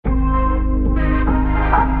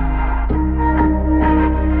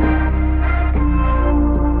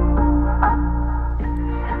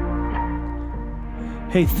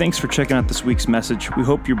Hey, thanks for checking out this week's message. We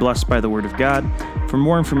hope you're blessed by the Word of God. For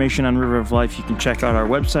more information on River of Life, you can check out our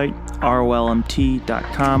website,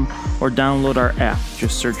 rolmt.com, or download our app.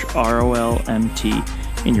 Just search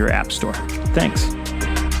ROLMT in your app store. Thanks.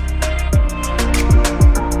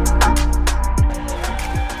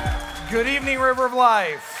 Good evening, River of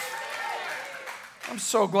Life. I'm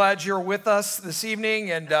so glad you're with us this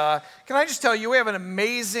evening. And can I just tell you, we have an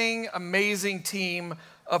amazing team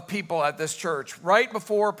of people at this church. Right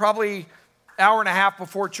before, probably hour and a half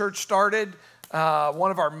before church started, one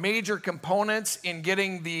of our major components in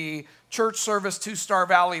getting the church service to Star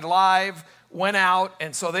Valley live went out,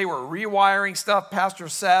 and so they were rewiring stuff. Pastor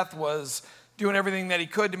Seth was doing everything that he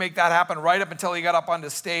could to make that happen right up until he got up onto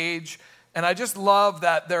stage. And I just love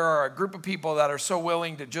that there are a group of people that are so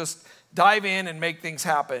willing to just dive in and make things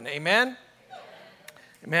happen. Amen?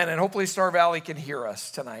 Amen. And hopefully Star Valley can hear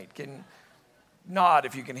us tonight. Can nod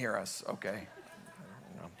if you can hear us. Okay.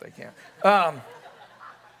 No, they can't.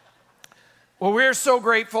 Well, we're so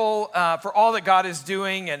grateful for all that God is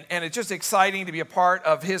doing, and it's just exciting to be a part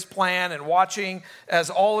of His plan and watching as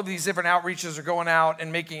all of these different outreaches are going out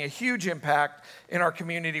and making a huge impact in our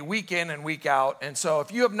community week in and week out. And so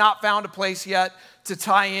if you have not found a place yet to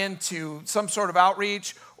tie into some sort of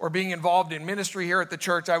outreach or being involved in ministry here at the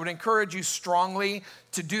church, I would encourage you strongly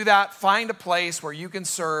to do that. Find a place where you can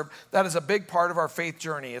serve. That is a big part of our faith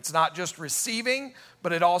journey. It's not just receiving,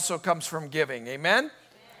 but it also comes from giving. Amen?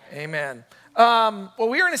 Amen. Well,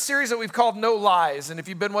 we are in a series that we've called No Lies, and if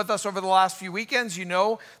you've been with us over the last few weekends, you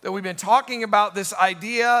know that we've been talking about this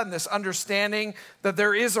idea and this understanding that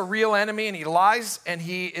there is a real enemy, and he lies, and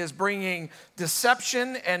he is bringing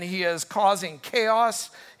deception, and he is causing chaos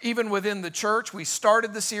even within the church. We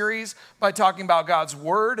started the series by talking about God's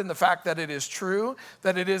word and the fact that it is true,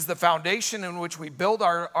 that it is the foundation in which we build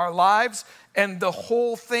our lives, and the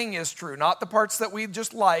whole thing is true, not the parts that we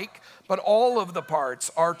just like, but all of the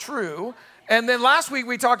parts are true. And then last week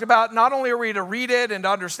we talked about not only are we to read it and to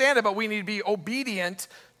understand it, but we need to be obedient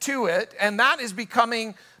to it. And that is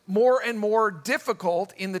becoming more and more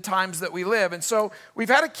difficult in the times that we live. And so we've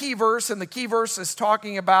had a key verse, and the key verse is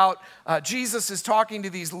talking about Jesus is talking to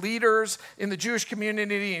these leaders in the Jewish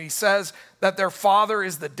community, and he says that their father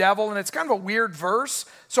is the devil. And it's kind of a weird verse.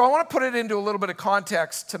 So I want to put it into a little bit of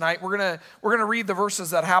context tonight. We're gonna read the verses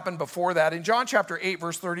that happened before that. In John chapter 8,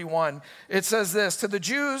 verse 31, it says this: to the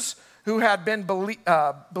Jews who had been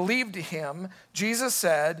believed him, Jesus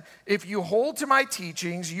said, "If you hold to my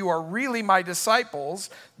teachings, you are really my disciples.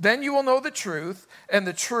 Then you will know the truth, and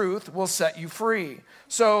the truth will set you free."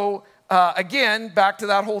 So again, back to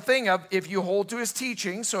that whole thing of if you hold to his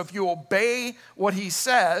teachings, so if you obey what he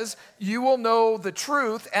says, you will know the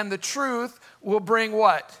truth, and the truth will bring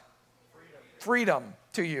what? Freedom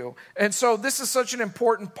to you. And so this is such an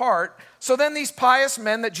important part. So then these pious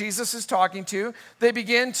men that Jesus is talking to, they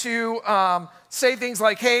begin to say things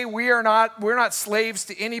like, hey, we're not slaves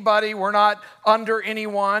to anybody. We're not under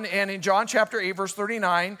anyone. And in John chapter 8, verse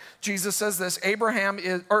 39, Jesus says this: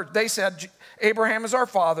 they said, Abraham is our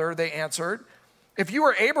father. They answered, "If you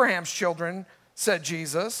were Abraham's children," said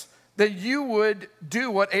Jesus, "then you would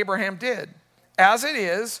do what Abraham did. As it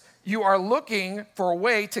is, you are looking for a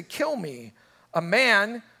way to kill me, a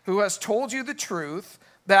man who has told you the truth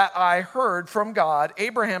that I heard from God.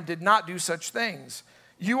 Abraham did not do such things.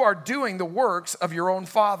 You are doing the works of your own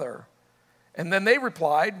father." And then they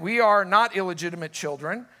replied, "We are not illegitimate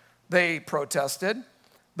children," they protested.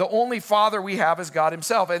 "The only father we have is God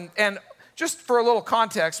himself." And just for a little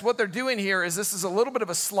context, what they're doing here is this is a little bit of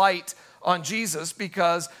a slight on Jesus,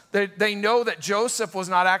 because they know that Joseph was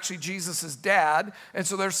not actually Jesus' dad. And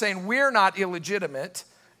so they're saying, we're not illegitimate.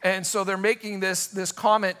 And so they're making this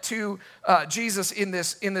comment to Jesus in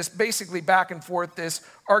this basically back and forth, this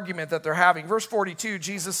argument that they're having. Verse 42,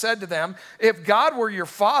 Jesus said to them, "If God were your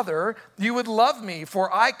father, you would love me,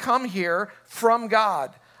 for I come here from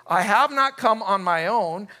God. I have not come on my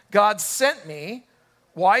own. God sent me.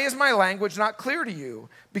 Why is my language not clear to you?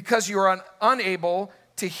 Because you are unable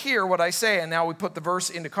to hear what I say." And now we put the verse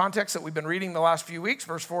into context that we've been reading the last few weeks.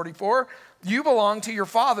 Verse 44, "You belong to your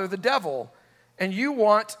father, the devil, and you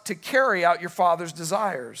want to carry out your father's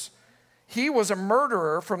desires. He was a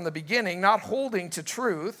murderer from the beginning, not holding to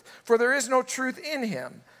truth, for there is no truth in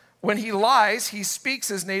him. When he lies, he speaks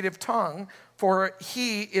his native tongue, for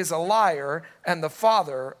he is a liar and the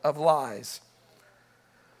father of lies."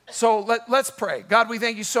 So let's pray. God, we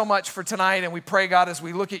thank you so much for tonight, and we pray, God, as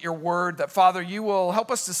we look at your word, that, Father, you will help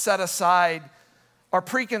us to set aside our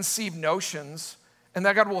preconceived notions, and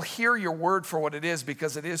that, God, will hear your word for what it is,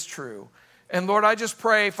 because it is true. And Lord, I just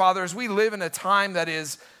pray, Father, as we live in a time that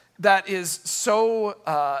is that is so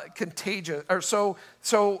contagious, or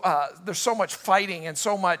there's so much fighting and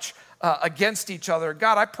so much against each other.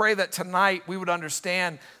 God, I pray that tonight we would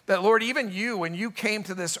understand that, Lord, even you, when you came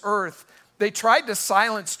to this earth, they tried to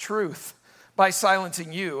silence truth by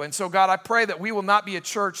silencing you. And so, God, I pray that we will not be a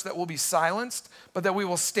church that will be silenced, but that we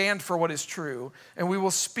will stand for what is true, and we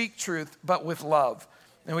will speak truth, but with love.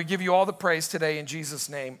 And we give you all the praise today in Jesus'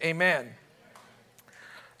 name. Amen.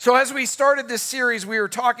 So as we started this series, we were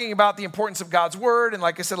talking about the importance of God's word. And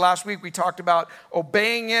like I said last week, we talked about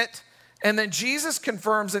obeying it. And then Jesus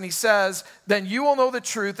confirms and he says, then you will know the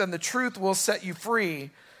truth and the truth will set you free.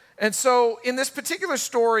 And so in this particular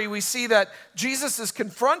story, we see that Jesus is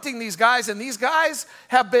confronting these guys, and these guys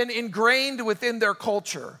have been ingrained within their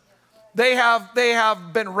culture. They have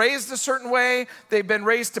been raised a certain way. They've been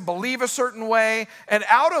raised to believe a certain way. And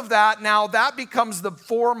out of that, now that becomes the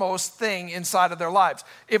foremost thing inside of their lives.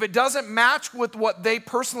 If it doesn't match with what they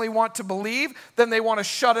personally want to believe, then they want to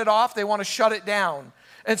shut it off. They want to shut it down.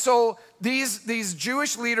 And so these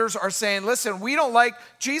Jewish leaders are saying, listen, we don't like,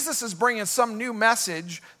 Jesus is bringing some new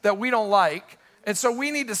message that we don't like. And so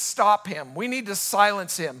we need to stop him. We need to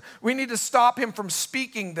silence him. We need to stop him from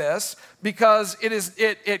speaking this because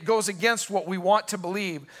it goes against what we want to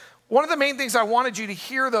believe. One of the main things I wanted you to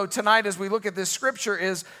hear, though, tonight as we look at this scripture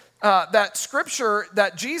is that scripture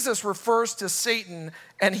that Jesus refers to Satan,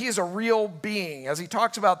 and he is a real being. As he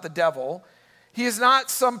talks about the devil, he is not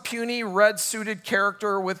some puny red-suited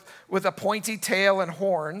character with a pointy tail and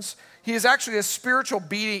horns. He is actually a spiritual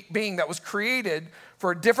being that was created for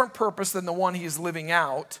a different purpose than the one he is living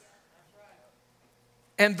out.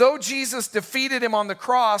 And though Jesus defeated him on the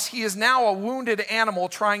cross, he is now a wounded animal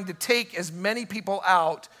trying to take as many people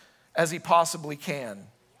out as he possibly can.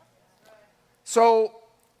 So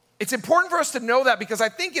it's important for us to know that, because I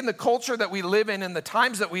think in the culture that we live in and the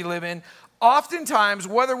times that we live in, oftentimes,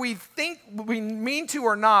 whether we think we mean to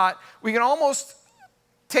or not, we can almost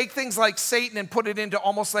take things like Satan and put it into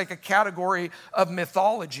almost like a category of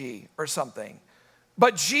mythology or something.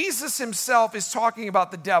 But Jesus himself is talking about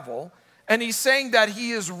the devil, and he's saying that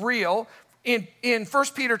he is real. In 1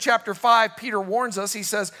 Peter chapter 5, Peter warns us. He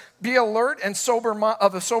says, be alert and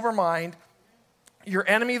of a sober mind. Your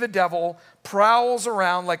enemy, the devil, prowls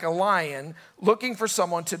around like a lion looking for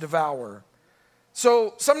someone to devour.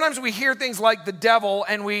 So sometimes we hear things like the devil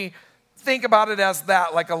and we think about it as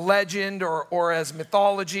that, like a legend or as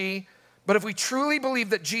mythology. But if we truly believe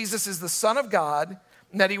that Jesus is the Son of God,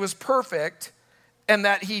 and that he was perfect, and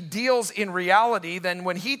that he deals in reality, then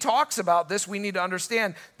when he talks about this, we need to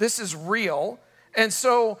understand this is real. And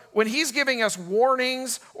so when he's giving us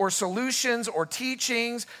warnings or solutions or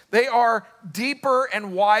teachings, they are deeper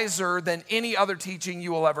and wiser than any other teaching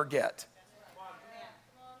you will ever get.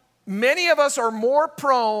 Many of us are more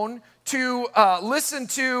prone to listen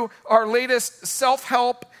to our latest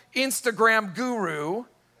self-help Instagram guru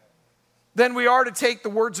than we are to take the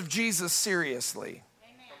words of Jesus seriously.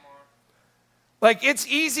 Like, it's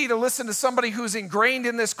easy to listen to somebody who's ingrained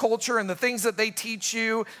in this culture and the things that they teach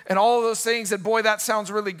you and all of those things, and boy, that sounds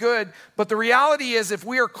really good. But the reality is, if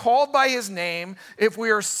we are called by his name, if we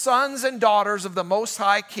are sons and daughters of the Most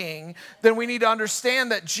High King, then we need to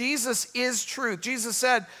understand that Jesus is truth. Jesus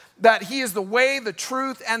said that he is the way, the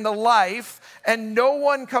truth, and the life, and no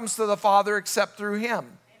one comes to the Father except through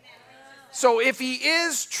him. So if he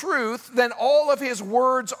is truth, then all of his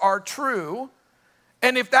words are true.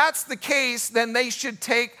 And if that's the case, then they should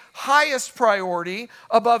take highest priority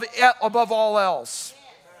above all else.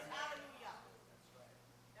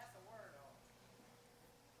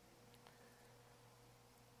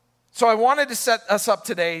 So I wanted to set us up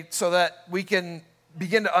today so that we can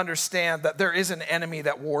begin to understand that there is an enemy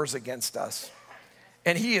that wars against us.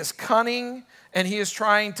 And he is cunning, and he is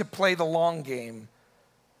trying to play the long game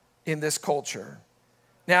in this culture.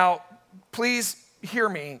 Now, please hear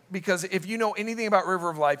me, because if you know anything about River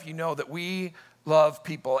of Life, you know that we love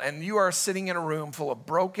people, and you are sitting in a room full of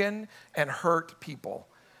broken and hurt people.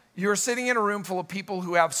 You're sitting in a room full of people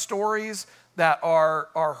who have stories that are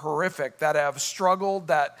horrific, that have struggled,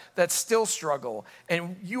 that still struggle.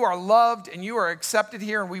 And you are loved and you are accepted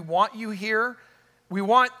here, and we want you here. We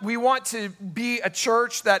want to be a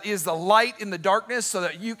church that is the light in the darkness, so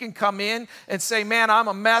that you can come in and say, man, I'm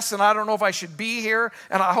a mess and I don't know if I should be here.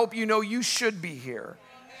 And I hope you know you should be here.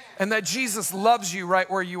 And that Jesus loves you right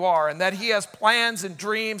where you are, and that he has plans and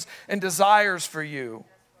dreams and desires for you.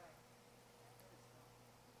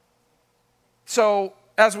 So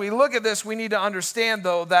as we look at this, we need to understand,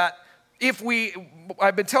 though, that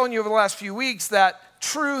I've been telling you over the last few weeks that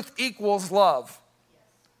truth equals love.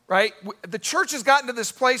 right? The church has gotten to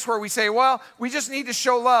this place where we say, well, we just need to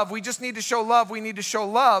show love. We just need to show love. We need to show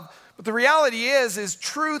love. But the reality is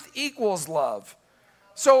truth equals love.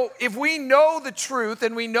 So if we know the truth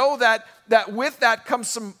and we know that with that comes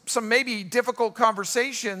some maybe difficult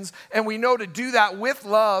conversations, and we know to do that with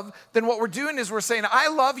love, then what we're doing is we're saying, I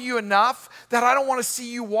love you enough that I don't want to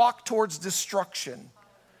see you walk towards destruction.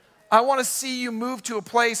 I want to see you move to a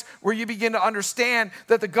place where you begin to understand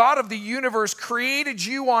that the God of the universe created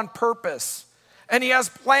you on purpose. And he has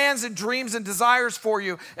plans and dreams and desires for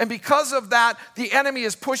you. And because of that, the enemy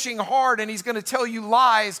is pushing hard, and he's going to tell you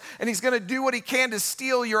lies, and he's going to do what he can to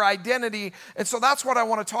steal your identity. And so that's what I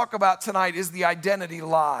want to talk about tonight, is the identity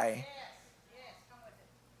lie.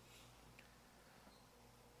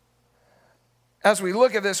 As we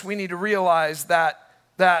look at this, we need to realize that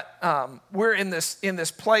we're in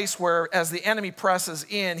this place where, as the enemy presses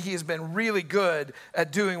in, he has been really good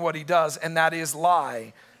at doing what he does, and that is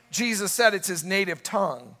lie. Jesus said it's his native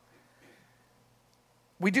tongue.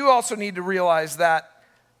 We do also need to realize that,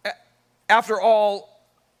 after all,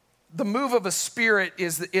 the move of a spirit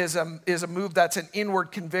is a move that's an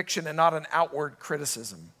inward conviction and not an outward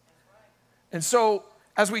criticism. And so,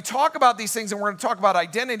 as we talk about these things, and we're going to talk about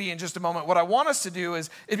identity in just a moment, what I want us to do is,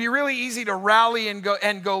 it'd be really easy to rally and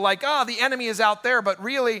go like, the enemy is out there, but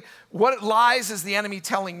really, what lies is the enemy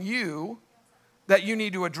telling you that you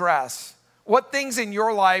need to address? What things in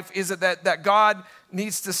your life is it that God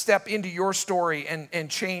needs to step into your story and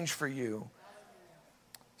change for you?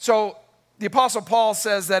 So the Apostle Paul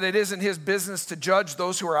says that it isn't his business to judge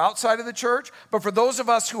those who are outside of the church, but for those of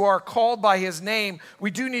us who are called by his name, we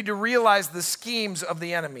do need to realize the schemes of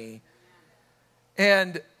the enemy.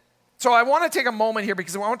 And so I want to take a moment here,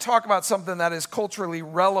 because I want to talk about something that is culturally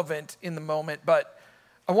relevant in the moment, but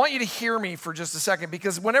I want you to hear me for just a second,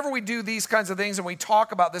 because whenever we do these kinds of things and we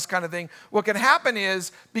talk about this kind of thing, what can happen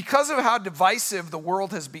is, because of how divisive the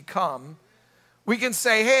world has become, we can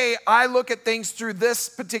say, hey, I look at things through this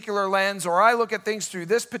particular lens, or I look at things through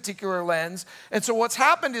this particular lens. And so what's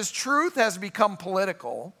happened is truth has become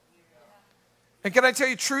political. And can I tell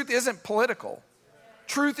you, truth isn't political.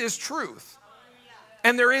 Truth is truth.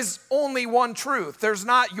 And there is only one truth. There's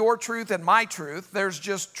not your truth and my truth. There's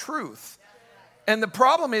just truth. And the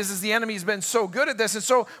problem is the enemy's been so good at this. And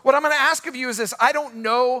so what I'm going to ask of you is this. I don't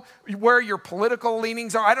know where your political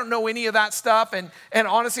leanings are. I don't know any of that stuff. And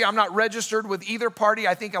honestly, I'm not registered with either party.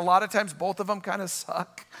 I think a lot of times both of them kind of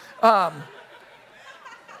suck.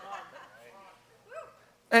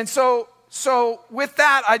 And so with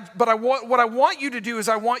that, what I want you to do is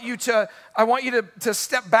I want you to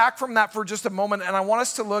step back from that for just a moment. And I want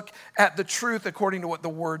us to look at the truth according to what the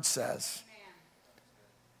Word says.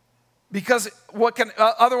 Because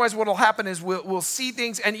otherwise what will happen is we'll see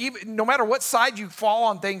things, and even no matter what side you fall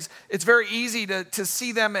on things, it's very easy to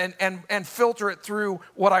see them and filter it through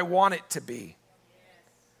what I want it to be.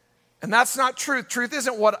 And that's not truth. Truth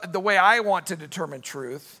isn't the way I want to determine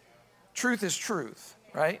truth. Truth is truth,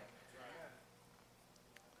 right?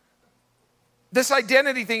 This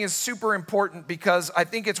identity thing is super important, because I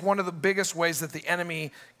think it's one of the biggest ways that the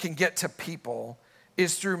enemy can get to people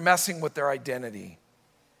is through messing with their identity.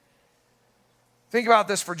 Think about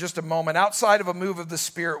this for just a moment. Outside of a move of the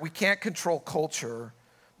Spirit, we can't control culture,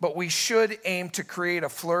 but we should aim to create a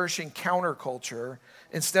flourishing counterculture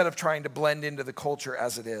instead of trying to blend into the culture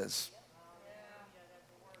as it is.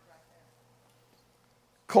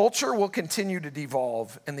 Culture will continue to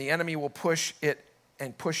devolve, and the enemy will push it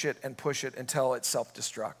and push it and push it until it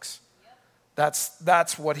self-destructs.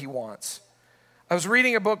 That's what he wants. I was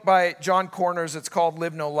reading a book by John Corners. It's called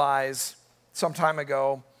Live No Lies, some time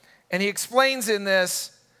ago. And he explains in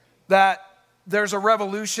this that there's a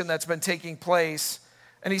revolution that's been taking place.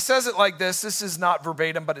 And he says it like this. This is not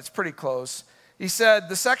verbatim, but it's pretty close. He said,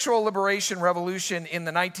 the sexual liberation revolution in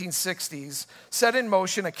the 1960s set in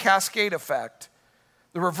motion a cascade effect.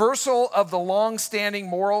 The reversal of the long-standing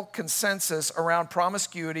moral consensus around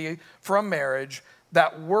promiscuity from marriage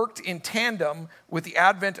that worked in tandem with the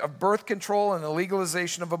advent of birth control and the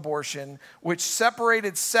legalization of abortion, which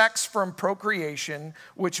separated sex from procreation,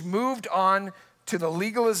 which moved on to the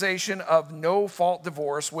legalization of no-fault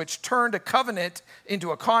divorce, which turned a covenant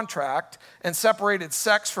into a contract and separated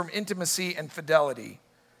sex from intimacy and fidelity.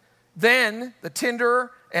 Then the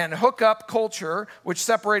Tinder and hookup culture, which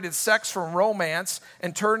separated sex from romance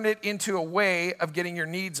and turned it into a way of getting your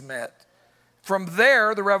needs met. From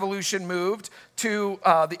there, the revolution moved to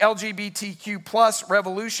the LGBTQ plus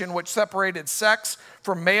revolution, which separated sex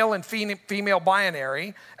from male and female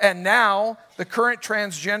binary. And now, the current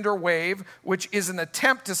transgender wave, which is an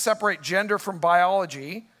attempt to separate gender from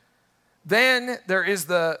biology. Then there is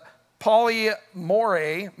the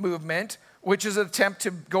polyamory movement, which is an attempt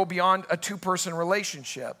to go beyond a two-person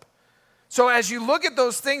relationship. So as you look at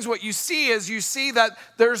those things, what you see is that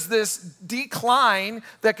there's this decline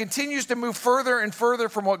that continues to move further and further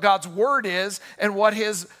from what God's word is and what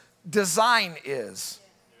his design is.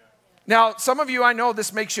 Now, some of you, I know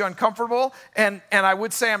this makes you uncomfortable, and I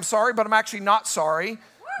would say I'm sorry, but I'm actually not sorry,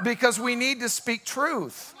 because we need to speak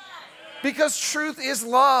truth. Because truth is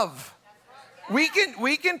love. We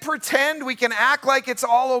can pretend, we can act like it's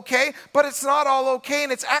all okay, but it's not all okay,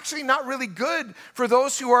 and it's actually not really good for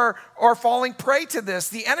those who are falling prey to this.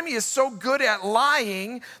 The enemy is so good at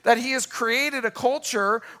lying that he has created a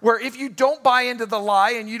culture where if you don't buy into the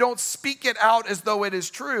lie and you don't speak it out as though it is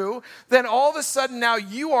true, then all of a sudden now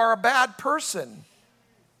you are a bad person.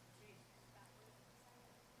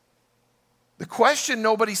 The question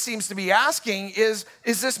nobody seems to be asking is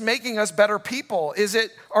this making us better people?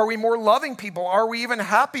 Are we more loving people? Are we even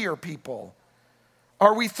happier people?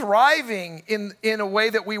 Are we thriving in a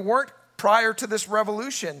way that we weren't prior to this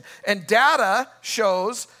revolution? And data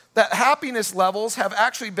shows that happiness levels have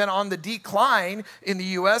actually been on the decline in the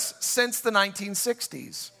U.S. since the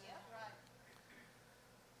 1960s.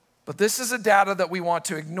 But this is a data that we want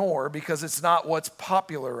to ignore because it's not what's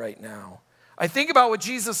popular right now. I think about what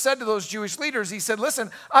Jesus said to those Jewish leaders. He said,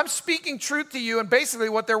 listen, I'm speaking truth to you, and basically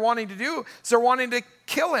what they're wanting to do is they're wanting to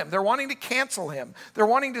kill him. They're wanting to cancel him. They're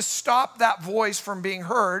wanting to stop that voice from being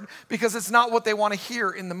heard because it's not what they want to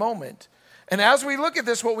hear in the moment. And as we look at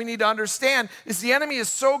this, what we need to understand is the enemy is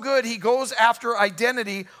so good, he goes after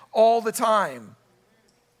identity all the time.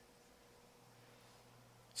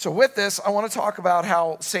 So with this, I want to talk about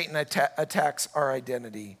how Satan attacks our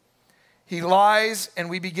identity. He lies, and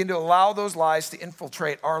we begin to allow those lies to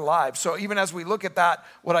infiltrate our lives. So even as we look at that,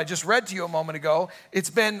 what I just read to you a moment ago, it's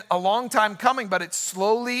been a long time coming, but it's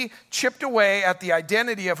slowly chipped away at the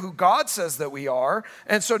identity of who God says that we are.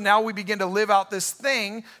 And so now we begin to live out this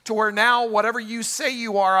thing to where now whatever you say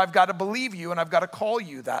you are, I've got to believe you, and I've got to call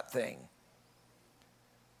you that thing.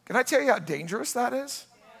 Can I tell you how dangerous that is?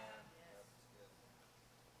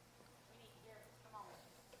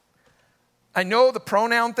 I know the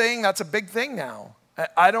pronoun thing, that's a big thing now.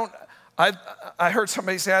 I heard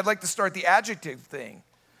somebody say, I'd like to start the adjective thing.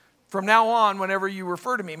 From now on, whenever you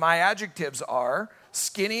refer to me, my adjectives are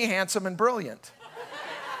skinny, handsome, and brilliant.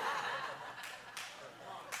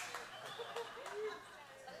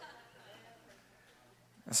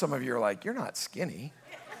 And some of you are like, you're not skinny.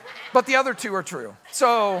 But the other two are true.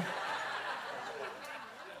 So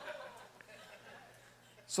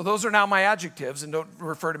those are now my adjectives, and don't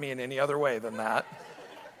refer to me in any other way than that.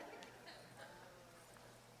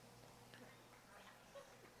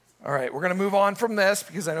 All right, we're going to move on from this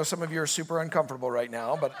because I know some of you are super uncomfortable right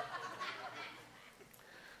now.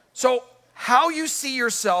 So how you see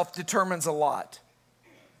yourself determines a lot.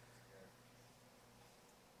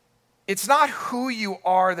 It's not who you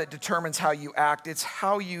are that determines how you act. It's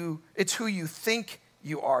who you think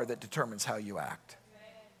you are that determines how you act.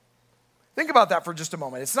 Think about that for just a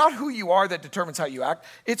moment. It's not who you are that determines how you act.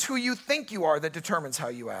 It's who you think you are that determines how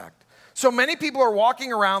you act. So many people are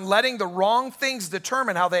walking around letting the wrong things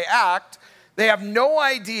determine how they act. They have no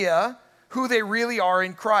idea who they really are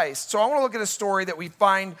in Christ. So I want to look at a story that we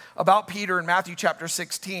find about Peter in Matthew chapter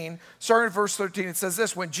 16. Starting at verse 13, it says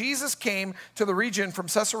this: when Jesus came to the region from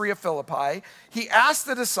Caesarea Philippi, he asked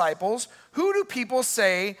the disciples, "Who do people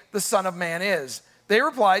say the Son of Man is?" They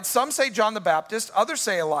replied, "Some say John the Baptist, others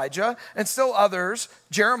say Elijah, and still others,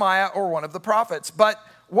 Jeremiah or one of the prophets. But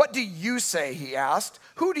what do you say?" he asked.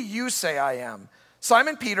 "Who do you say I am?"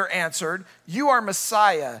 Simon Peter answered, "You are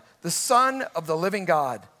Messiah, the Son of the living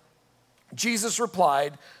God." Jesus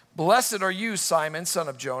replied, "Blessed are you, Simon, son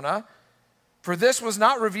of Jonah, for this was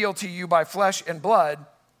not revealed to you by flesh and blood,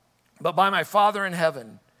 but by my Father in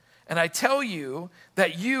heaven. And I tell you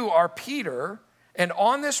that you are Peter, and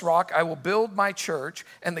on this rock I will build my church,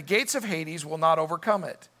 and the gates of Hades will not overcome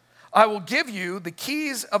it. I will give you the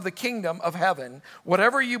keys of the kingdom of heaven.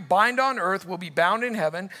 Whatever you bind on earth will be bound in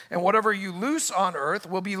heaven, and whatever you loose on earth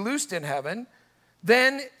will be loosed in heaven."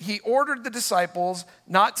 Then he ordered the disciples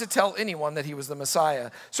not to tell anyone that he was the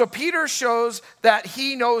Messiah. So Peter shows that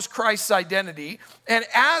he knows Christ's identity. And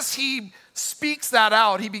as he speaks that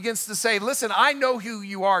out, he begins to say, "Listen, I know who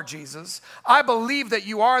you are, Jesus. I believe that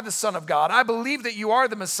you are the Son of God. I believe that you are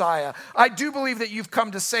the Messiah. I do believe that you've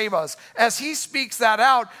come to save us." As he speaks that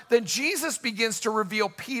out, then Jesus begins to reveal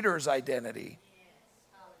Peter's identity.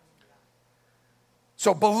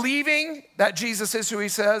 So believing that Jesus is who he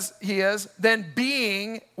says he is, then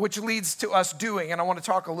being, which leads to us doing. And I want to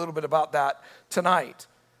talk a little bit about that tonight.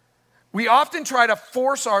 We often try to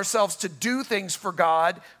force ourselves to do things for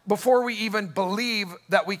God before we even believe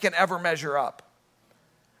that we can ever measure up.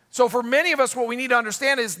 So for many of us, what we need to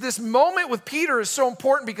understand is this moment with Peter is so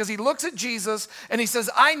important because he looks at Jesus and he says,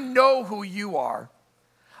 I know who you are.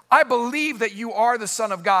 I believe that you are the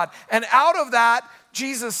Son of God. And out of that,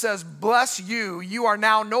 Jesus says, bless you. You are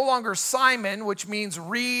now no longer Simon, which means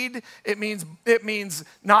reed. It means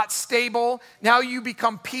not stable. Now you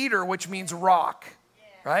become Peter, which means rock,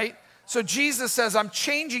 right? So Jesus says, I'm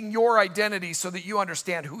changing your identity so that you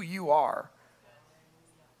understand who you are.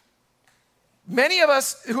 Many of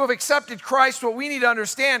us who have accepted Christ, what we need to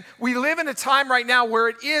understand, we live in a time right now where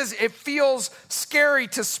it feels scary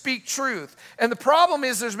to speak truth. And the problem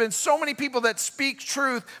is there's been so many people that speak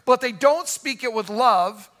truth, but they don't speak it with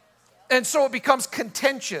love, and so it becomes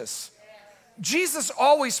contentious. Jesus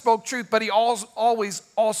always spoke truth, but he always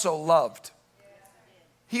also loved.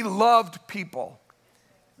 He loved people.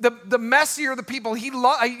 The messier the people, he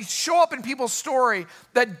show up in people's story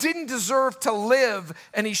that didn't deserve to live,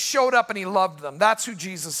 and he showed up and he loved them. That's who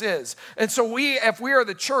Jesus is. And so if we are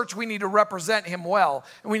the church, we need to represent him well,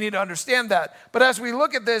 and we need to understand that. But as we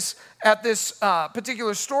look at this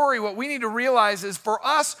particular story, what we need to realize is for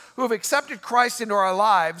us who have accepted Christ into our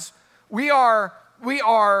lives, we are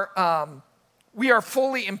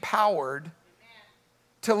fully empowered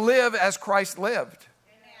to live as Christ lived.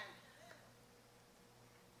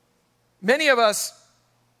 Many of us,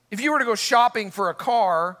 if you were to go shopping for a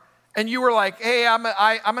car and you were like, hey, I'm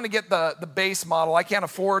going to get the base model. I can't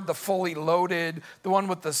afford the fully loaded, the one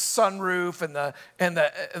with the sunroof and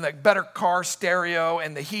the better car stereo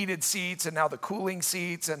and the heated seats and now the cooling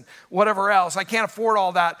seats and whatever else. I can't afford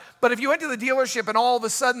all that. But if you went to the dealership and all of a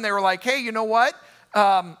sudden they were like, hey, you know what?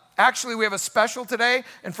 Actually, we have a special today,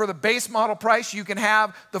 and for the base model price, you can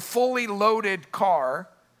have the fully loaded car.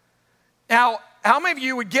 Now, how many of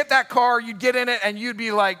you would get that car, you'd get in it, and you'd be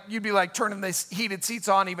like turning the heated seats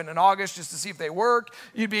on even in August just to see if they work.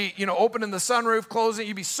 You'd be, opening the sunroof, closing.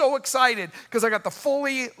 You'd be so excited because I got the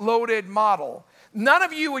fully loaded model. None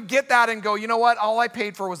of you would get that and go, you know what? All I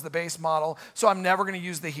paid for was the base model, so I'm never going to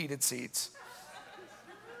use the heated seats.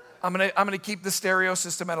 I'm gonna keep the stereo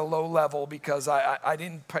system at a low level because I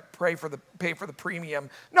didn't pay for the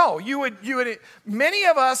premium. No, you would. Many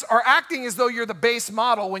of us are acting as though you're the base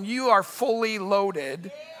model when you are fully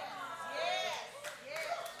loaded.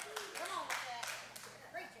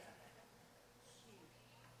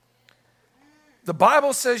 The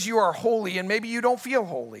Bible says you are holy, and maybe you don't feel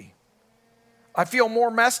holy. I feel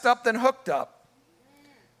more messed up than hooked up.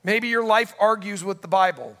 Maybe your life argues with the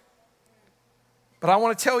Bible. But I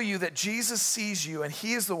want to tell you that Jesus sees you, and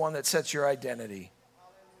he is the one that sets your identity.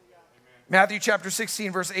 Matthew chapter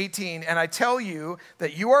 16, verse 18, and I tell you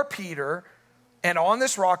that you are Peter, and on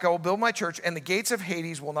this rock I will build my church, and the gates of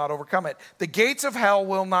Hades will not overcome it. The gates of hell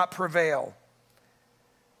will not prevail.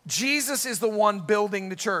 Jesus is the one building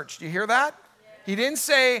the church. Do you hear that? He didn't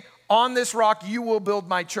say, on this rock you will build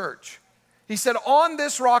my church. He said, on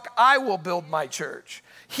this rock I will build my church.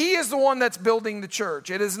 He is the one that's building the church.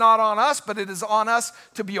 It is not on us, but it is on us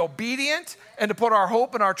to be obedient and to put our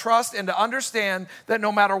hope and our trust and to understand that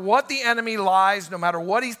no matter what the enemy lies, no matter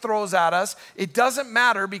what he throws at us, it doesn't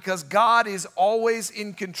matter because God is always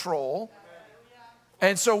in control.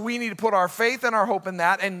 And so we need to put our faith and our hope in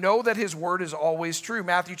that and know that his word is always true.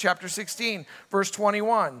 Matthew chapter 16, verse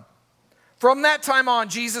 21. From that time on,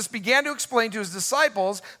 Jesus began to explain to his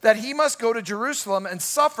disciples that he must go to Jerusalem and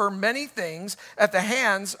suffer many things at the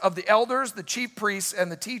hands of the elders, the chief priests,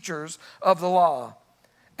 and the teachers of the law,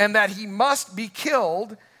 and that he must be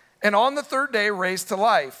killed and on the third day raised to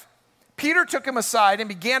life. Peter took him aside and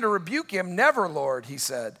began to rebuke him. Never, Lord, he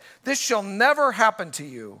said, this shall never happen to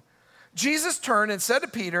you. Jesus turned and said to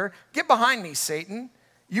Peter, get behind me, Satan.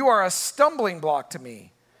 You are a stumbling block to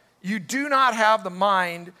me. You do not have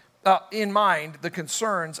in mind the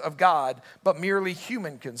concerns of God, but merely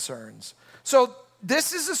human concerns. So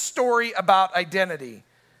this is a story about identity.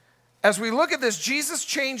 As we look at this, Jesus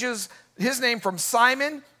changes his name from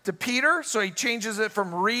Simon to Peter. So he changes it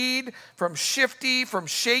from reed, from shifty, from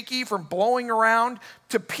shaky, from blowing around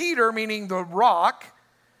to Peter, meaning the rock.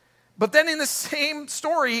 But then in the same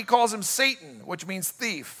story, he calls him Satan, which means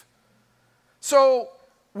thief. So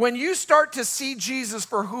when you start to see Jesus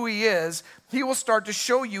for who he is, he will start to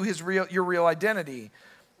show you your real identity.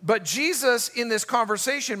 But Jesus, in this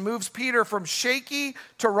conversation, moves Peter from shaky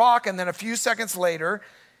to rock, and then a few seconds later,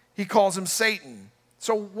 he calls him Satan.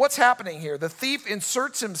 So what's happening here? The thief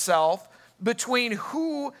inserts himself between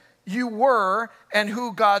who you were and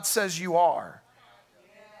who God says you are.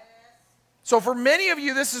 So for many of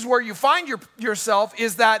you, this is where you find yourself,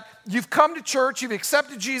 is that you've come to church, you've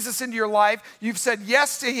accepted Jesus into your life, you've said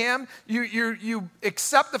yes to him, you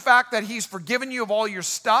accept the fact that he's forgiven you of all your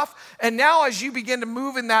stuff, and now as you begin to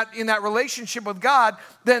move in that relationship with God,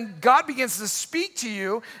 then God begins to speak to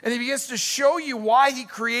you, and he begins to show you why he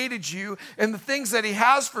created you and the things that he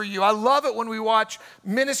has for you. I love it when we watch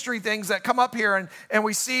ministry things that come up here, and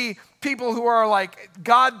we see people who are like,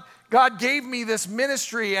 God gave me this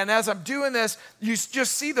ministry, and as I'm doing this, you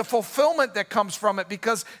just see the fulfillment that comes from it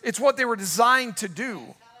because it's what they were designed to do.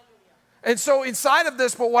 And so inside of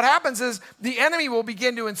this, but what happens is the enemy will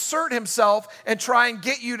begin to insert himself and try and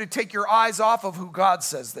get you to take your eyes off of who God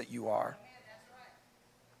says that you are.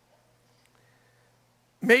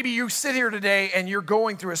 Maybe you sit here today and you're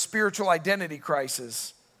going through a spiritual identity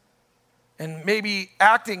crisis, and maybe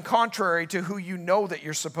acting contrary to who you know that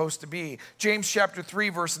you're supposed to be. James chapter 3,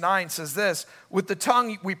 verse 9 says this, with the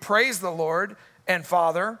tongue we praise the Lord and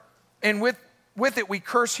Father, and with it we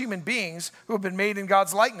curse human beings who have been made in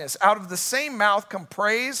God's likeness. Out of the same mouth come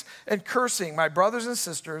praise and cursing. My brothers and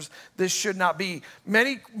sisters, this should not be.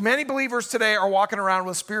 Many believers today are walking around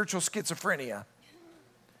with spiritual schizophrenia.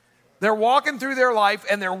 They're walking through their life,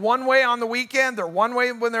 and they're one way on the weekend, they're one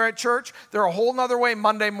way when they're at church, they're a whole nother way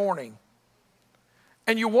Monday morning.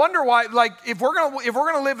 And you wonder why, like, if we're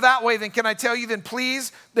gonna live that way, then can I tell you, then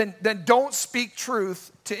please, then don't speak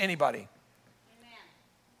truth to anybody. Amen.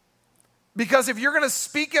 Because if you're gonna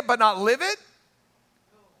speak it but not live it,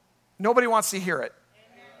 nobody wants to hear it.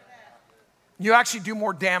 Amen. You actually do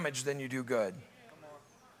more damage than you do good.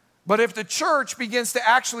 But if the church begins to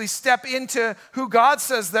actually step into who God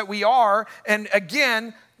says that we are, and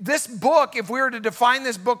again, this book, if we were to define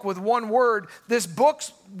this book with one word, this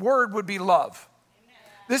book's word would be love.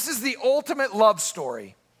 This is the ultimate love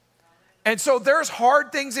story. And so there's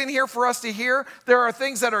hard things in here for us to hear. There are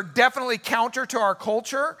things that are definitely counter to our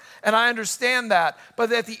culture, and I understand that. But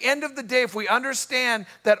at the end of the day, if we understand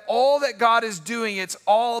that all that God is doing, it's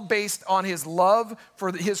all based on his love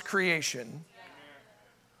for his creation,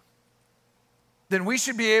 then we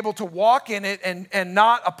should be able to walk in it and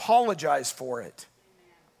not apologize for it.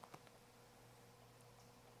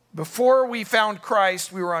 Before we found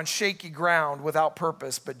Christ, we were on shaky ground without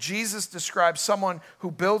purpose, but Jesus describes someone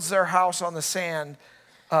who builds their house on the sand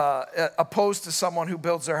opposed to someone who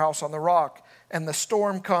builds their house on the rock. And the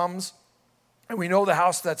storm comes, and we know the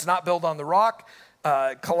house that's not built on the rock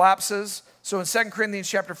collapses. So in 2 Corinthians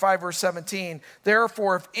chapter 5, verse 17,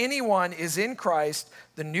 therefore, if anyone is in Christ,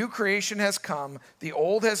 the new creation has come, the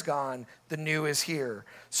old has gone, the new is here.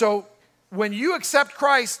 So when you accept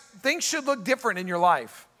Christ, things should look different in your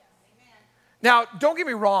life. Now, don't get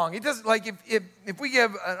me wrong. It doesn't, like, if we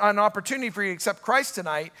give an opportunity for you to accept Christ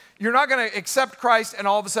tonight, you're not going to accept Christ and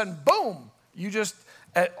all of a sudden, boom,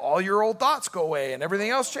 all your old thoughts go away and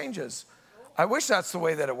everything else changes. I wish that's the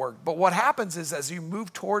way that it worked. But what happens is as you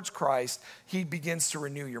move towards Christ, he begins to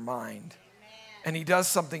renew your mind. And he does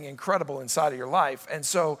something incredible inside of your life. And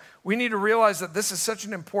so we need to realize that this is such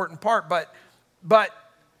an important part. But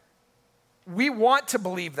we want to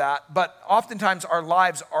believe that, but oftentimes our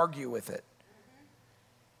lives argue with it.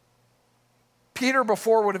 Peter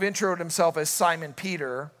before would have introed himself as Simon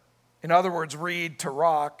Peter. In other words, reed to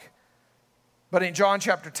rock. But in John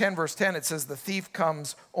chapter 10, verse 10, it says, the thief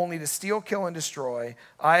comes only to steal, kill, and destroy.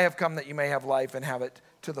 I have come that you may have life and have it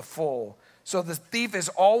to the full. So the thief is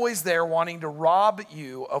always there wanting to rob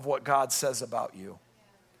you of what God says about you.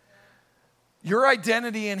 Your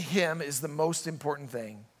identity in him is the most important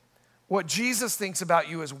thing. What Jesus thinks about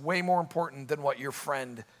you is way more important than what your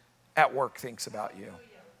friend at work thinks about you.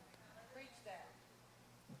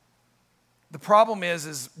 The problem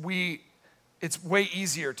is it's way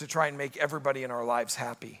easier to try and make everybody in our lives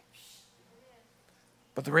happy.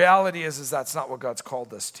 But the reality is that's not what God's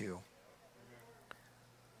called us to.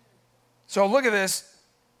 So look at this.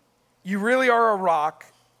 You really are a rock,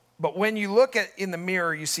 but when you look in the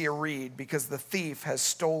mirror, you see a reed because the thief has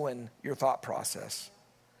stolen your thought process.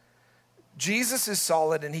 Jesus is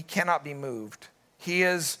solid and he cannot be moved. He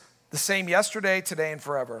is the same yesterday, today, and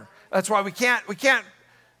forever. That's why we can't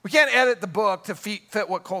edit the book to fit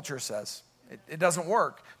what culture says. It doesn't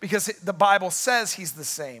work because the Bible says he's the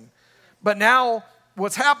same. But now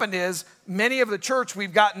what's happened is many of the church,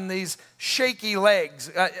 we've gotten these shaky legs.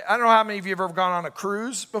 I don't know how many of you have ever gone on a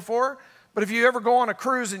cruise before, But if you ever go on a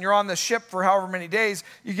cruise and you're on the ship for however many days,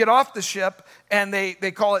 you get off the ship and they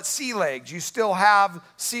call it sea legs. You still have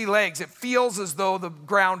sea legs. It feels as though the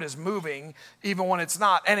ground is moving even when it's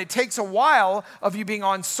not. And it takes a while of you being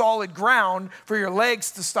on solid ground for your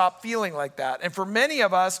legs to stop feeling like that. And for many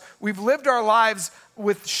of us, we've lived our lives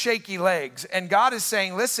with shaky legs. And God is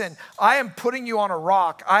saying, listen, I am putting you on a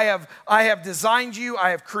rock. I have designed you.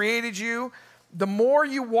 I have created you. The more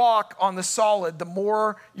you walk on the solid, the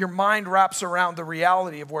more your mind wraps around the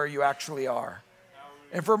reality of where you actually are.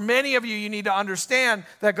 And for many of you, you need to understand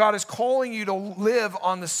that God is calling you to live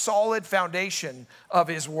on the solid foundation of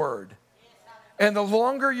His Word. And the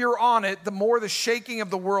longer you're on it, the more the shaking of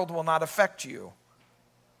the world will not affect you.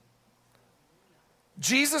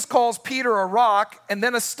 Jesus calls Peter a rock and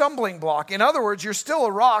then a stumbling block. In other words, you're still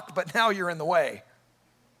a rock, but now you're in the way.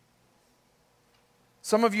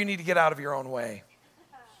 Some of you need to get out of your own way.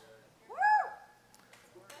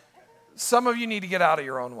 Some of you need to get out of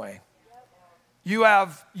your own way. You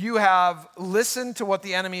have listened to what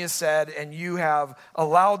the enemy has said, and you have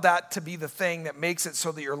allowed that to be the thing that makes it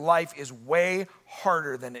so that your life is way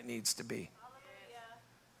harder than it needs to be.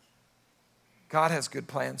 God has good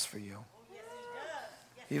plans for you.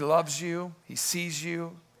 He loves you. He sees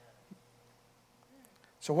you.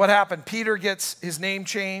 So what happened? Peter gets his name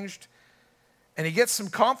changed. And he gets some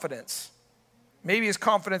confidence. Maybe his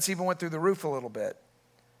confidence even went through the roof a little bit.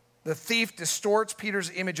 The thief distorts Peter's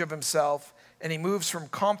image of himself, and he moves from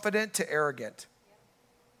confident to arrogant.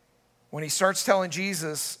 When he starts telling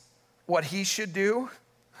Jesus what he should do,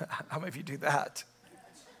 how many of you do that?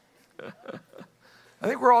 I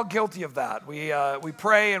think we're all guilty of that. We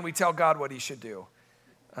pray and we tell God what He should do.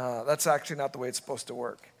 That's actually not the way it's supposed to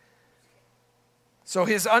work. So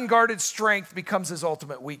his unguarded strength becomes his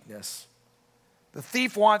ultimate weakness. The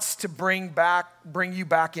thief wants to bring you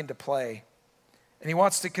back into play. And he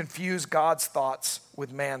wants to confuse God's thoughts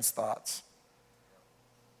with man's thoughts.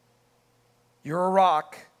 You're a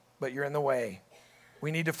rock, but you're in the way.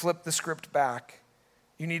 We need to flip the script back.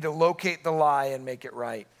 You need to locate the lie and make it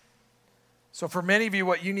right. So for many of you,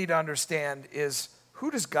 what you need to understand is,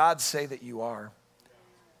 who does God say that you are?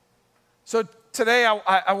 So today,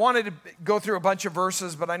 I wanted to go through a bunch of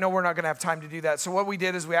verses, but I know we're not going to have time to do that. So what we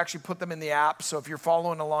did is we actually put them in the app. So if you're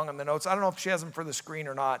following along on the notes, I don't know if she has them for the screen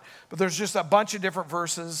or not, but there's just a bunch of different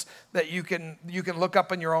verses that you can look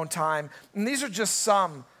up in your own time. And these are just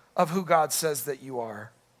some of who God says that you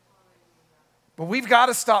are. But we've got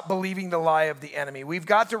to stop believing the lie of the enemy. We've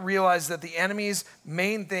got to realize that the enemy's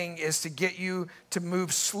main thing is to get you to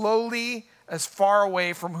move slowly as far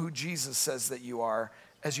away from who Jesus says that you are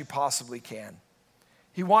as you possibly can.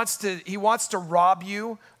 He wants to rob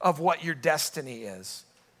you of what your destiny is.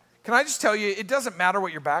 Can I just tell you, it doesn't matter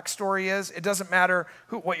what your backstory is. It doesn't matter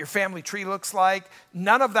what your family tree looks like.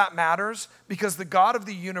 None of that matters, because the God of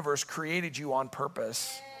the universe created you on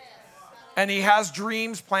purpose. And He has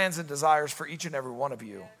dreams, plans, and desires for each and every one of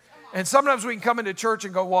you. And sometimes we can come into church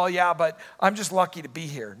and go, well, yeah, but I'm just lucky to be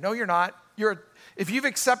here. No, you're not. If you've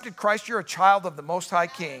accepted Christ, you're a child of the Most High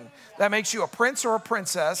King. That makes you a prince or a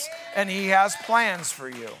princess, and He has plans for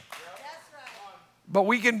you. But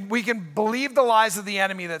we can believe the lies of the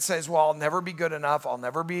enemy that says, well, I'll never be good enough. I'll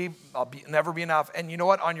never be enough. And you know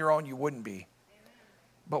what? On your own, you wouldn't be.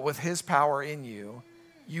 But with His power in you,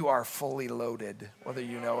 you are fully loaded, whether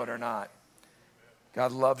you know it or not.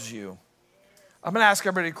 God loves you. I'm going to ask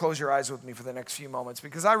everybody to close your eyes with me for the next few moments,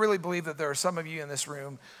 because I really believe that there are some of you in this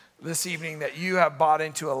room this evening that you have bought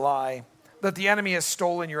into a lie, that the enemy has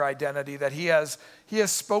stolen your identity, that he has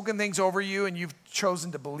spoken things over you and you've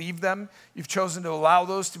chosen to believe them. You've chosen to allow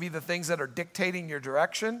those to be the things that are dictating your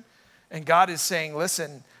direction. And God is saying,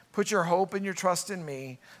 listen, put your hope and your trust in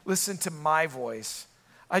me. Listen to my voice.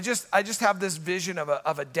 I just have this vision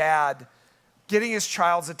of a dad getting his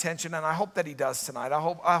child's attention, and I hope that he does tonight.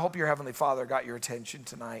 I hope your Heavenly Father got your attention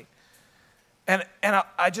tonight. And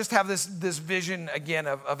I just have this vision again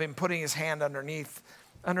of him putting his hand underneath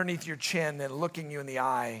your chin and looking you in the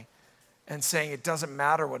eye and saying, it doesn't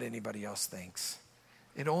matter what anybody else thinks.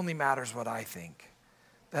 It only matters what I think.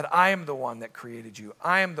 That I am the one that created you.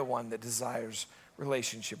 I am the one that desires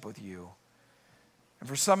relationship with you. And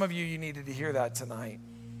for some of you, you needed to hear that tonight,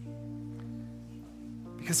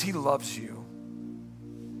 because He loves you.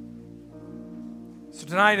 So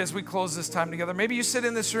tonight, as we close this time together, maybe you sit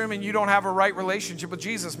in this room and you don't have a right relationship with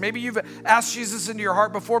Jesus. Maybe you've asked Jesus into your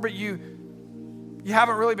heart before, but you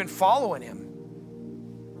haven't really been following Him.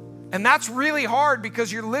 And that's really hard, because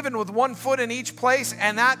you're living with one foot in each place,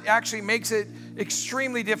 and that actually makes it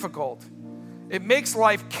extremely difficult. It makes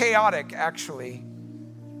life chaotic, actually.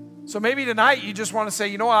 So maybe tonight you just want to say,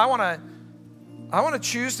 you know what, I I want to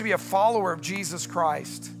choose to be a follower of Jesus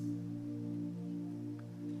Christ.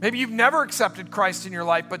 Maybe you've never accepted Christ in your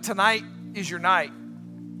life, but tonight is your night.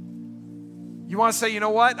 You want to say, you know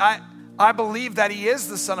what? I believe that he is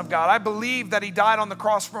the Son of God. I believe that he died on the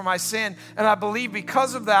cross for my sin. And I believe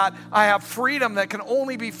because of that, I have freedom that can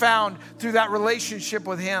only be found through that relationship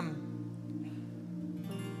with him.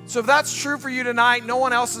 So if that's true for you tonight, no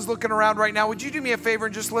one else is looking around right now, would you do me a favor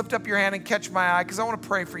and just lift up your hand and catch my eye? Because I want to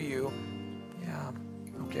pray for you. Yeah.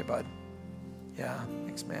 Okay, bud. Yeah.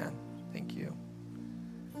 Thanks, man. Thank you.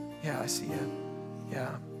 Yeah, I see you.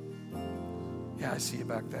 Yeah. Yeah, I see you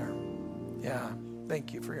back there. Yeah.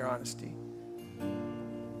 Thank you for your honesty.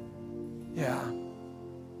 Yeah.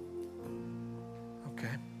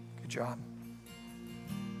 Okay. Good job.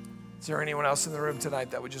 Is there anyone else in the room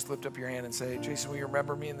tonight that would just lift up your hand and say, Jason, will you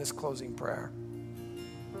remember me in this closing prayer?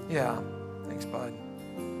 Yeah. Thanks, bud.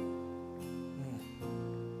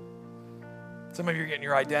 Some of you are getting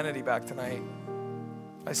your identity back tonight.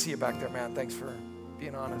 I see you back there, man. Thanks for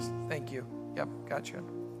being honest. Thank you. Yep, gotcha.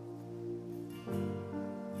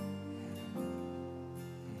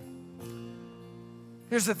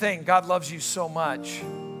 Here's the thing. God loves you so much.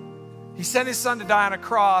 He sent his son to die on a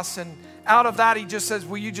cross, and out of that, he just says,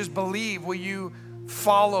 will you just believe? Will you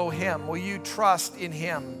follow him? Will you trust in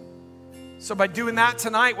him? So by doing that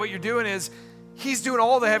tonight, what you're doing is he's doing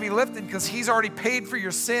all the heavy lifting because he's already paid for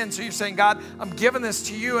your sin. So you're saying, God, I'm giving this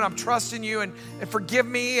to you and I'm trusting you and forgive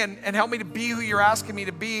me and help me to be who you're asking me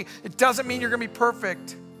to be. It doesn't mean you're going to be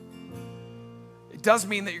perfect. It does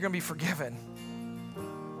mean that you're going to be forgiven.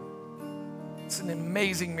 It's an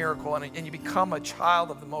amazing miracle, and you become a child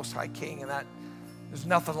of the Most High King, and that there's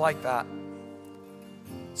nothing like that.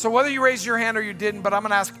 So whether you raised your hand or you didn't, but I'm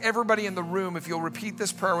going to ask everybody in the room if you'll repeat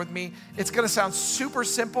this prayer with me. It's going to sound super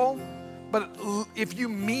simple, but if you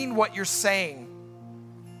mean what you're saying,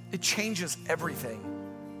 it changes everything.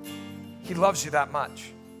 He loves you that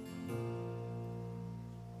much.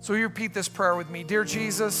 So you repeat this prayer with me. Dear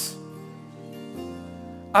Jesus,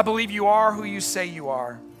 I believe you are who you say you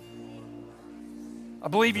are. I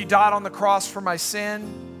believe you died on the cross for my sin.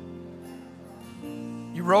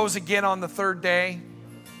 You rose again on the third day.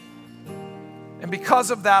 And because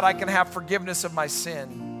of that, I can have forgiveness of my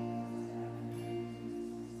sin.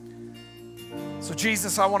 So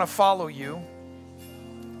Jesus, I want to follow you.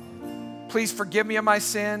 Please forgive me of my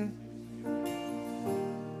sin.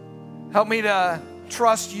 Help me to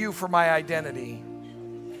trust you for my identity.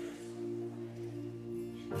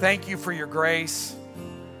 Thank you for your grace.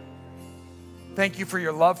 Thank you for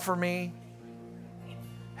your love for me.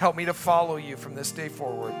 Help me to follow you from this day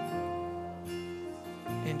forward.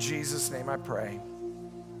 In Jesus' name I pray.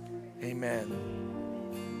 Amen.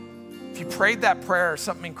 If you prayed that prayer,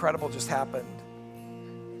 something incredible just happened.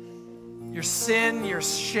 Your sin, your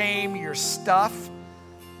shame, your stuff,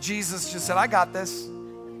 Jesus just said, I got this.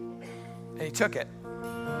 And he took it.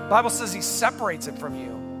 The Bible says he separates it from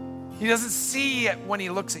you. He doesn't see it when he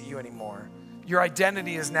looks at you anymore. Your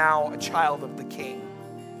identity is now a child of the King.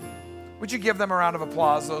 Would you give them a round of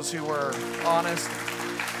applause, those who were honest?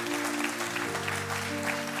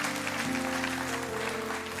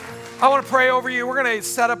 I want to pray over you. We're going to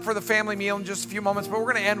set up for the family meal in just a few moments, but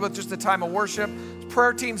we're going to end with just a time of worship.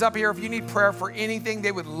 Prayer team's up here. If you need prayer for anything,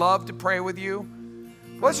 they would love to pray with you.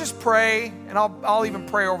 Let's just pray, and I'll even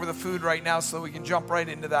pray over the food right now so that we can jump right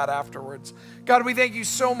into that afterwards. God, we thank you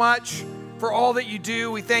so much for all that you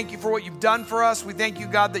do. We thank you for what you've done for us. We thank you,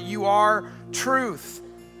 God, that you are truth.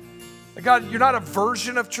 God, you're not a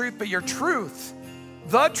version of truth, but you're truth,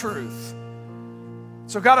 the truth.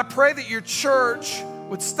 So God, I pray that your church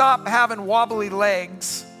would stop having wobbly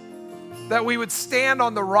legs, that we would stand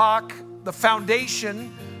on the rock, the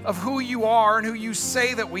foundation of who you are and who you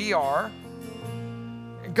say that we are.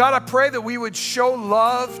 And God, I pray that we would show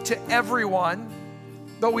love to everyone,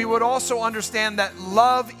 but we would also understand that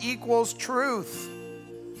love equals truth.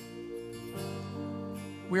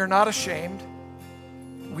 We are not ashamed.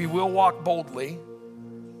 We will walk boldly,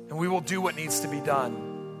 and we will do what needs to be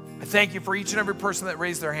done. I thank you for each and every person that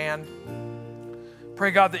raised their hand.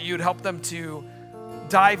 Pray, God, that you would help them to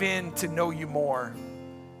dive in to know you more.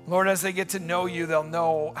 Lord, as they get to know you, they'll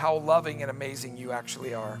know how loving and amazing you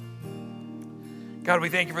actually are. God, we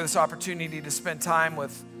thank you for this opportunity to spend time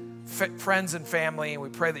with friends and family, and we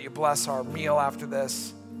pray that you bless our meal after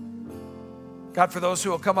this. God, for those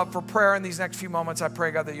who will come up for prayer in these next few moments, I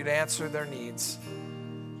pray, God, that you'd answer their needs.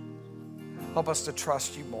 Help us to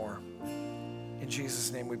trust you more. In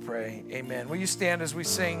Jesus' name we pray, amen. Will you stand as we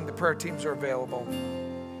sing? The prayer teams are available.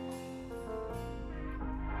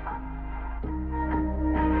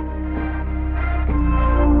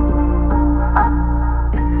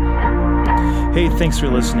 Hey, thanks for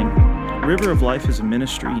listening. River of Life is a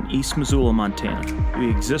ministry in East Missoula, Montana. We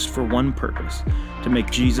exist for one purpose, to make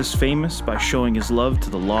Jesus famous by showing his love to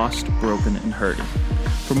the lost, broken, and hurting.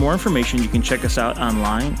 For more information, you can check us out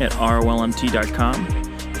online at rolmt.com.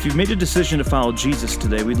 If you've made a decision to follow Jesus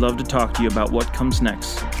today, we'd love to talk to you about what comes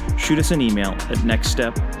next. Shoot us an email at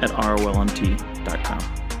nextstep@rolmt.com.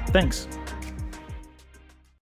 Thanks.